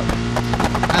yet.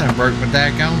 I done broke my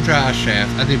daggone drive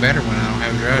shaft. I do better when I don't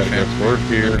have a drive shaft. We're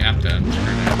here. Okay, I'm done. Screw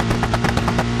that.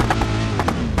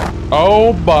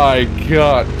 Oh my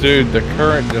god, dude, the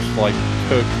current just like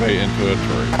took me into a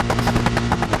tree.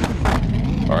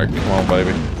 Alright, come on,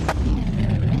 baby.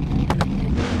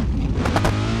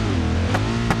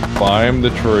 Climb the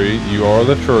tree. You are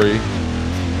the tree.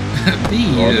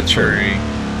 Be the tree.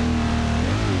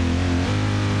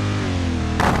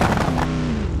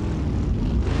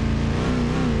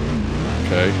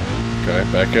 Okay, okay,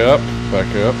 back up,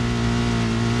 back up.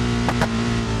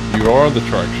 You are the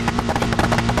traction.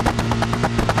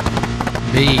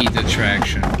 Be the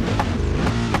traction.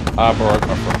 I broke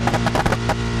my front.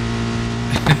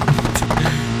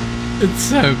 It's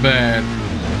so bad.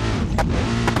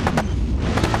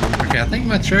 Okay, I think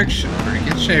my truck's in pretty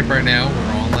good shape right now.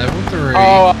 We're on level 3.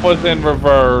 Oh, I was in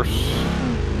reverse.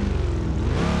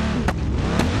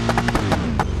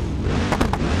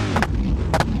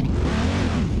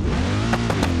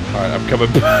 Alright, I'm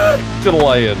coming back to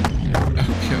land.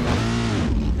 Okay.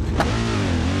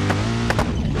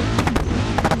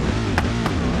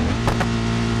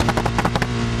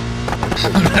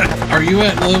 Are you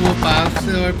at level 5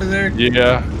 still over there?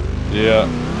 Yeah, yeah.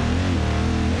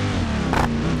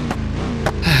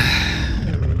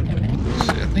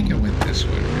 See, I think I went this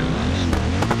way to realize.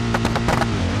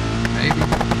 Maybe.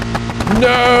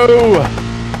 No!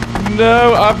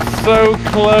 No, I'm so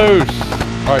close.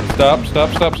 Alright, stop, stop,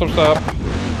 stop, stop, stop.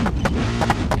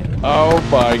 Oh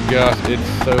my gosh, it's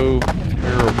so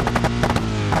terrible.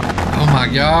 Oh my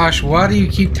gosh, why do you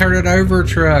keep turning over,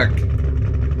 truck?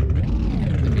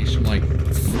 That needs some, like,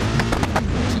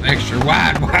 some extra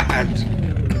wide.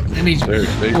 That needs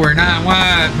Seriously. 4 or 9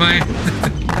 wide, man.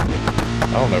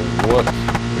 I don't know what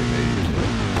we need.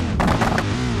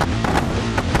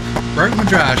 Broke my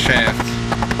drive shaft.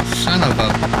 Son of a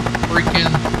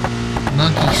freaking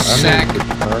monkey sack.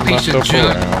 Piece of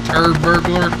junk. Turd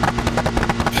burglar.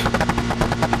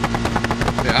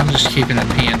 Yeah, I'm just keeping it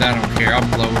pinned. I don't care. I'll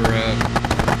blow her up.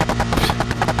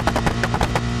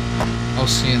 I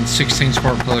was seeing 16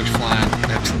 spark plugs flying.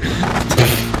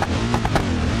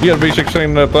 You got a V16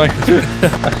 in that thing?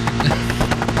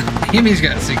 Hemi's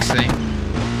got 16.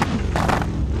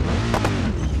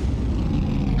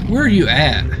 Where are you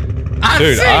at? I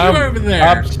Dude, see you over there.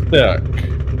 I'm stuck.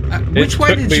 Which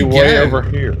way did you go? Way over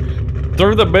here.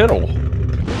 Through the middle.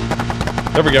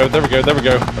 There we go, there we go, there we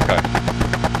go. Okay.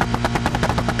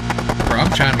 Bro,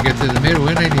 I'm trying to get to the middle.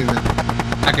 It ain't even...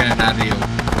 I got an idea.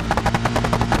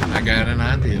 I got an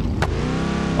idea.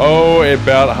 Oh, it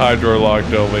about hydro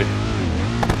locked on me.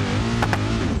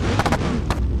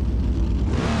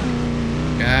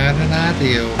 Got an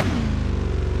idea.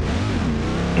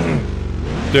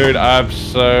 Dude, I'm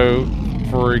so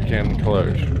freaking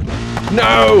close.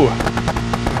 No!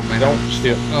 Oh, man, Don't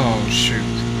skip. Oh, shoot.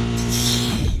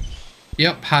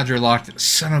 Yep, hydro locked it.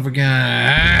 Son of a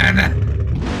gun.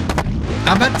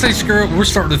 I'm about to say screw it. We're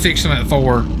starting to fix them at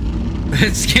 4.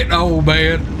 It's getting old,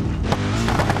 man.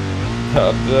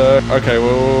 Okay,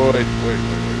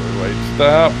 wait.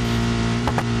 Stop.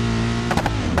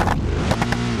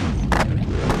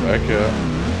 Back up.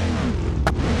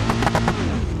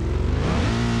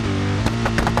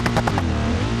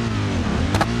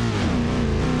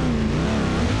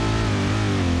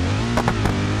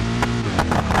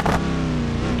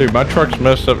 Dude, my truck's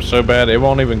messed up so bad it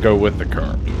won't even go with the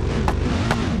current.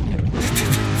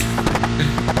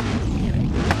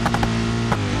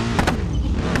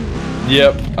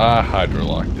 Yep, I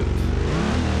hydrolocked it.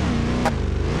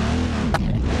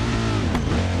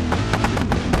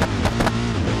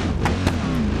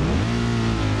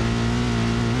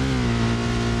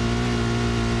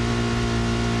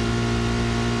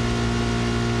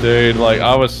 Dude, like,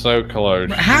 I was so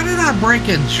close. How did I break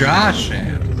a dry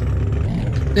shaft?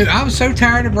 Dude, I'm so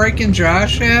tired of breaking dry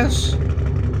shafts.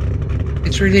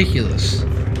 It's ridiculous.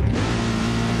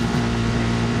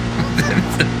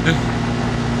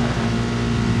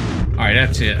 Alright,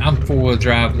 that's it. I'm 4-wheel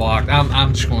drive locked.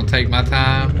 I'm just gonna take my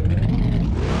time.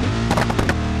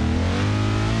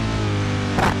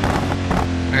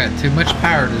 I got too much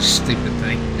power to this stupid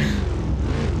thing.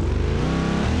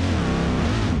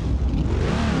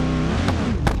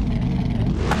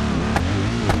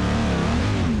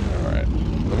 Alright,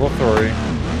 level 3.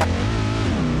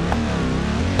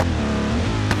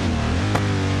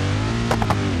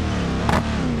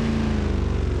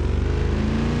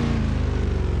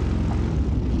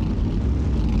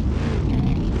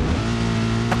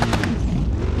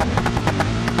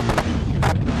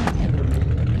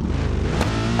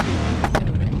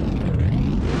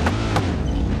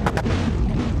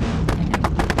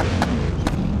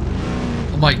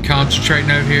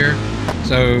 concentrating over here,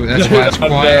 so that's why it's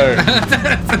quiet.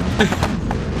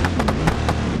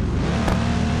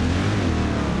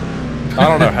 I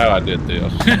don't know how I did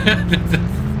this.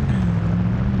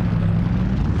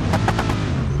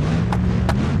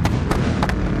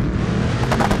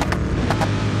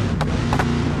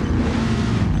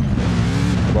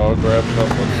 Come on, grab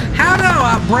something. How do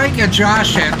I break a dry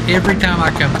shaft every time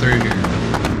I come through here?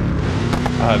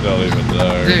 I don't even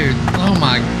know. Dude, oh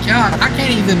my god, I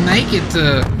can't even make it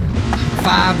to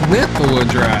 5 with four-wheel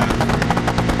drive.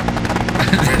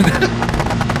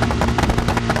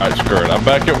 Alright, screw it. I'm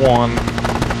back at 1.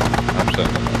 I'm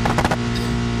sending it.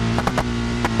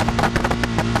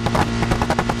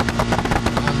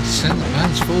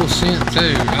 Mine's full sent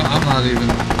too. I'm not even.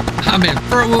 I'm in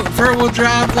front-wheel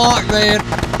drive lock, man.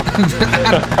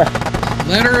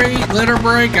 Let her eat, let her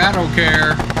break. I don't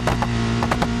care.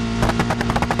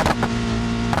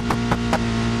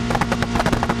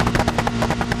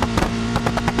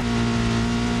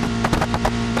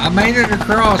 I made it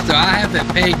across, though. I have it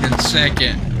pegged in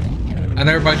second. And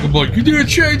everybody's gonna be like, "You didn't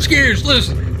change gears."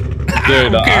 Listen,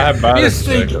 dude, I have mine this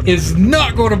thing is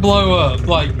not going to blow up.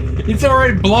 Like, it's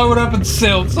already blowing up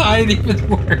itself, so I ain't even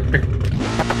worried.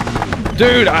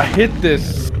 Dude, I hit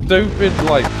this stupid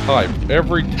like pipe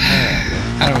every time.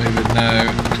 I don't even know.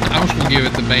 I'm just gonna give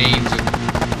it the beans and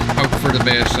hope for the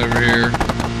best over here.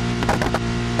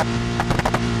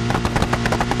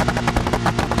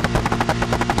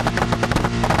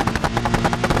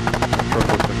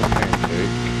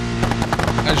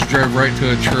 I just drove right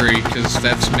to a tree because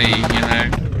that's me, you know.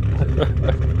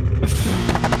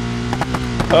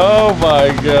 Oh my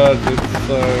god, it's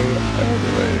so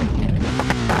aggravating.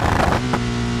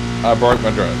 I broke my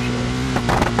drive shaft.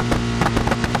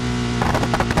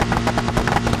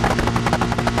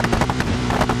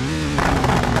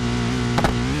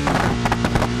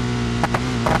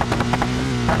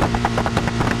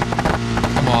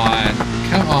 Come on,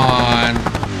 come on.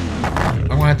 I'm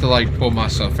gonna have to like pull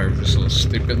myself over this little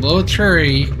stupid little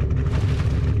tree.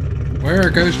 Where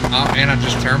it goes? Oh, and I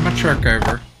just turned my truck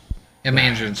over. And my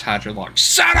engine's hydrolocked.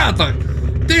 Son of a...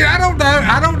 Dude, I don't know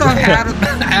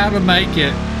how to make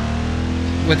it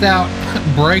without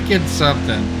breaking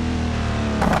something.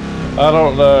 I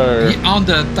don't know. On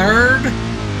the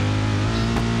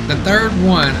third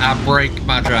one, I break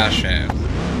my drive shaft.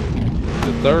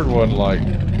 The third one, like,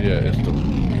 yeah,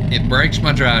 it breaks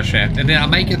my drive shaft, and then I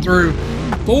make it through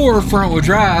 4 front-wheel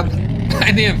drive,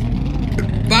 and then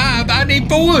 5 I need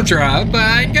 4-wheel drive, but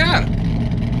I ain't got it.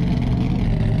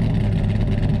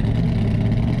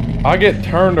 I get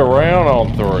turned around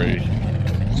on 3.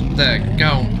 That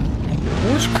gone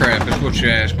horse crap is what you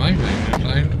asked me,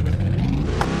 man.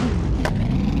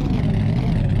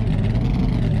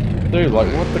 Dude,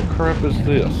 like, what the crap is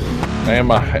this? And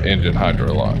my engine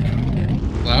hydro locked.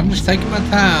 Well, I'm just taking my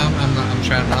time. I'm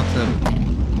trying not to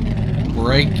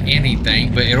break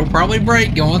anything, but it'll probably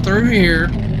break going through here.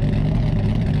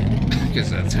 Because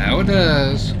that's how it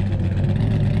does.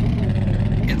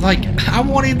 Like, I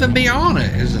won't even be on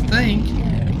it, is the thing.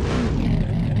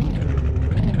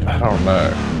 I don't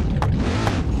know.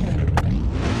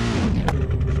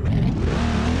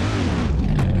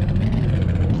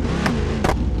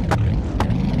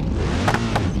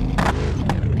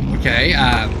 Okay,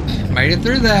 I made it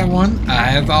through that one. I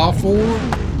have all 4.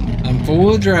 I'm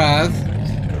full drive.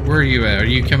 Where are you at? Are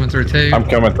you coming through 2? I'm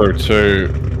coming through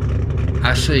 2.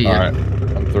 I see you. Alright,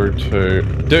 I'm through 2.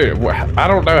 Dude, I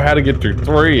don't know how to get through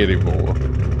 3 anymore.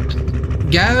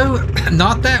 Go,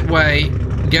 not that way.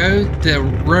 Go the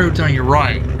roads on your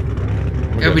right.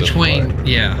 Go between,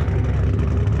 yeah.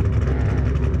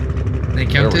 Then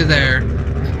come through there.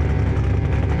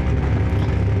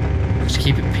 Just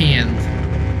keep it pinned.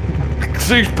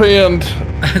 She's pinned.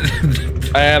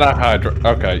 And I hydro.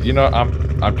 Okay, you know,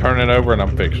 I'm turning over and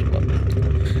I'm fixing it.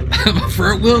 My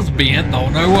front wheel's bent,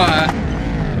 don't know why.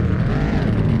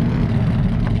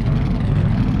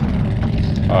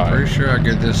 I'm pretty sure I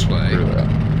go this way.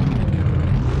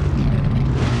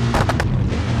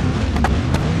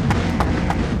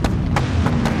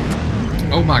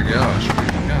 Oh my gosh.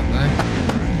 God dang.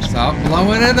 Stop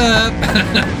blowing it up.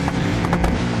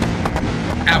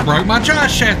 I broke my drive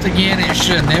shaft again. It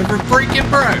should never freaking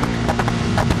broke.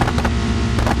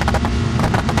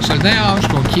 So now I'm just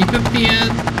going to keep it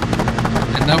pinned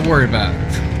and not worry about it.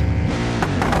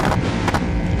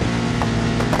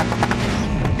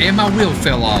 And my wheel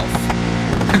fell off.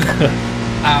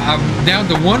 I'm down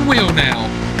to 1 wheel now.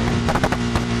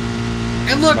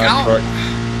 And look,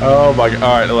 oh my god!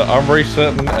 All right, look, I'm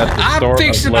resetting at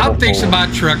the start. I'm fixing my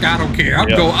truck. I don't care.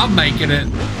 I'm making it.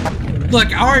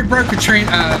 Look, I already broke a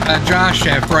drive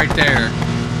shaft right there.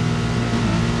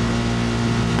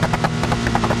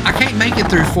 make it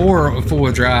through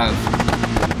four-wheel drive.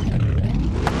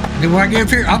 Then when I get up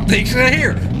here, I'm fixing it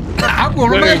here. I'm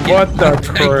gonna make it. What the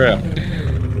crap?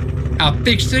 I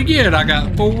fixed it again. I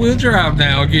got four-wheel drive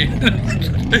now again.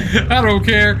 I don't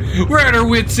care. We're at our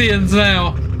wits' ends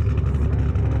now.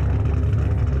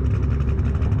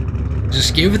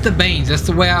 Just give it the beans. That's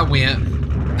the way I went.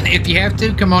 If you have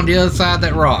to, come on the other side of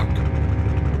that rock.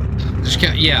 Just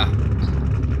yeah.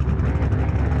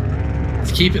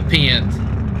 Just keep it pinned.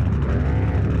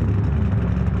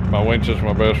 My winch is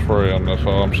my best friend. That's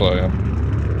all I'm saying.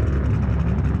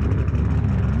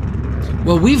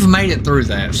 Well, we've made it through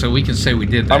that, so we can say we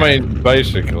did that. I mean,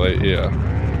 basically, yeah.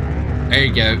 There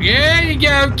you go. There you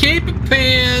go. Keep it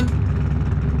pinned.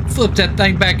 Flip that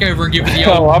thing back over and give it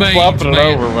the old beans, I'm flopping it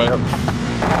over, man.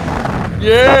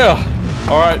 Yeah.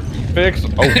 All right, fix.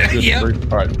 Oh, yep.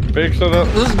 All right, fix it up.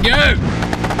 Let's go.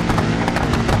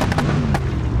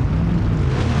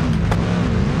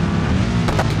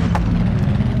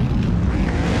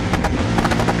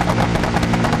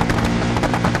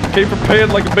 Keep it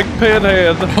pinned like a big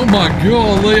pinhead. Oh my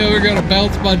God, Leo, we gotta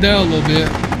bounce my down a little bit.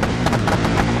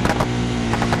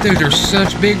 Dude, there's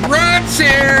such big ruts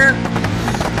here.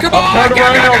 Come on, go, go,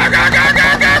 go, go, go,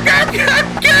 go, go, go,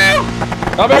 go.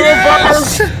 I'm in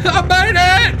reverse. I made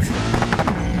it.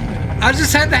 I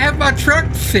just had to have my truck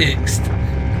fixed.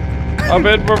 I'm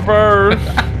in reverse.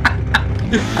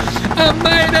 I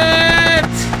made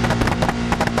it.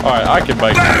 All right, I can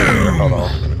make it. Hold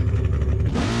on.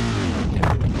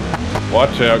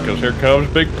 Watch out, because here comes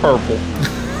Big Purple.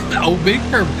 Oh, Big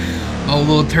Purple. Oh,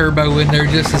 little turbo in there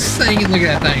just singing. Look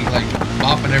at that thing, like,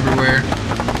 bopping everywhere.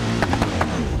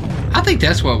 I think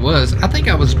that's what it was. I think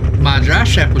my drive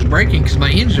shaft was breaking because my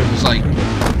engine was, like,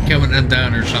 coming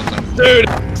undone or something. Dude,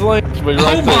 it's like me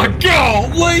right oh, my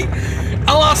God, Lee.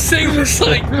 All I see was,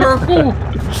 like, purple.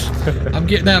 I'm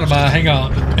getting out of my, hang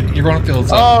on. You're going to feel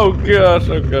something. Oh, gosh,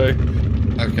 okay.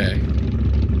 Okay.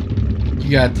 You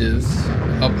got this.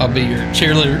 I'll be your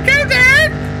cheerleader. Go,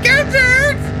 Dad! Go,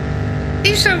 Dad!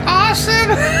 He's so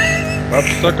awesome! I'm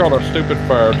stuck on a stupid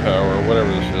fire tower or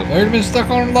whatever this is. Would have been stuck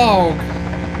on a log.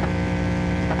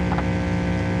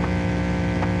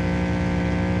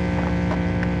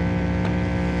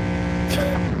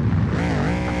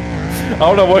 I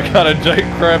don't know what kind of jank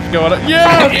crap's going on.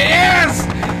 Yeah! Yes!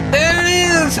 There it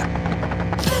is!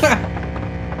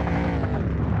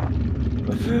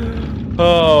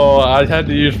 Oh, I had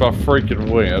to use my freaking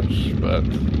winch, but...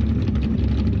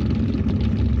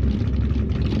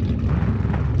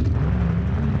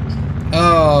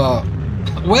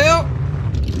 Well,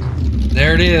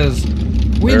 there it is.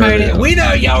 We made it. We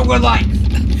know y'all were like,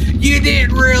 you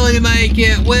didn't really make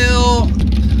it. Well,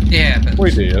 it happened.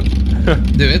 We did.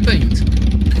 Dude,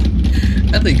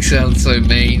 that thing sounds so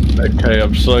mean. Okay,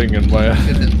 I'm singing, man.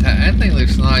 That thing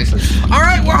looks nice. All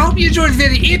right, well, I hope you enjoyed the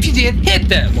video. If you did, hit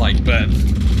that like button.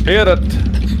 Hit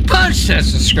it. Punch that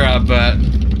subscribe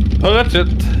button. Punch it.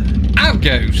 I'm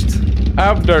Ghost.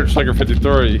 I'm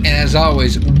Dirtslinger53. And as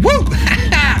always, woo!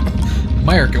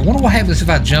 America. I wonder what happens if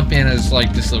I jump in as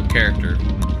like this little character.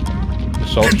 The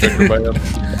Salt Shaker Band.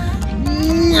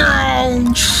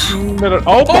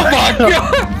 Oh my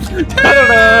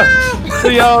God!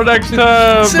 See y'all next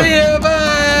time. See ya,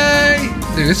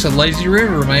 bye! Dude, it's a lazy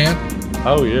river, man.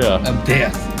 Oh yeah. Of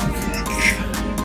death.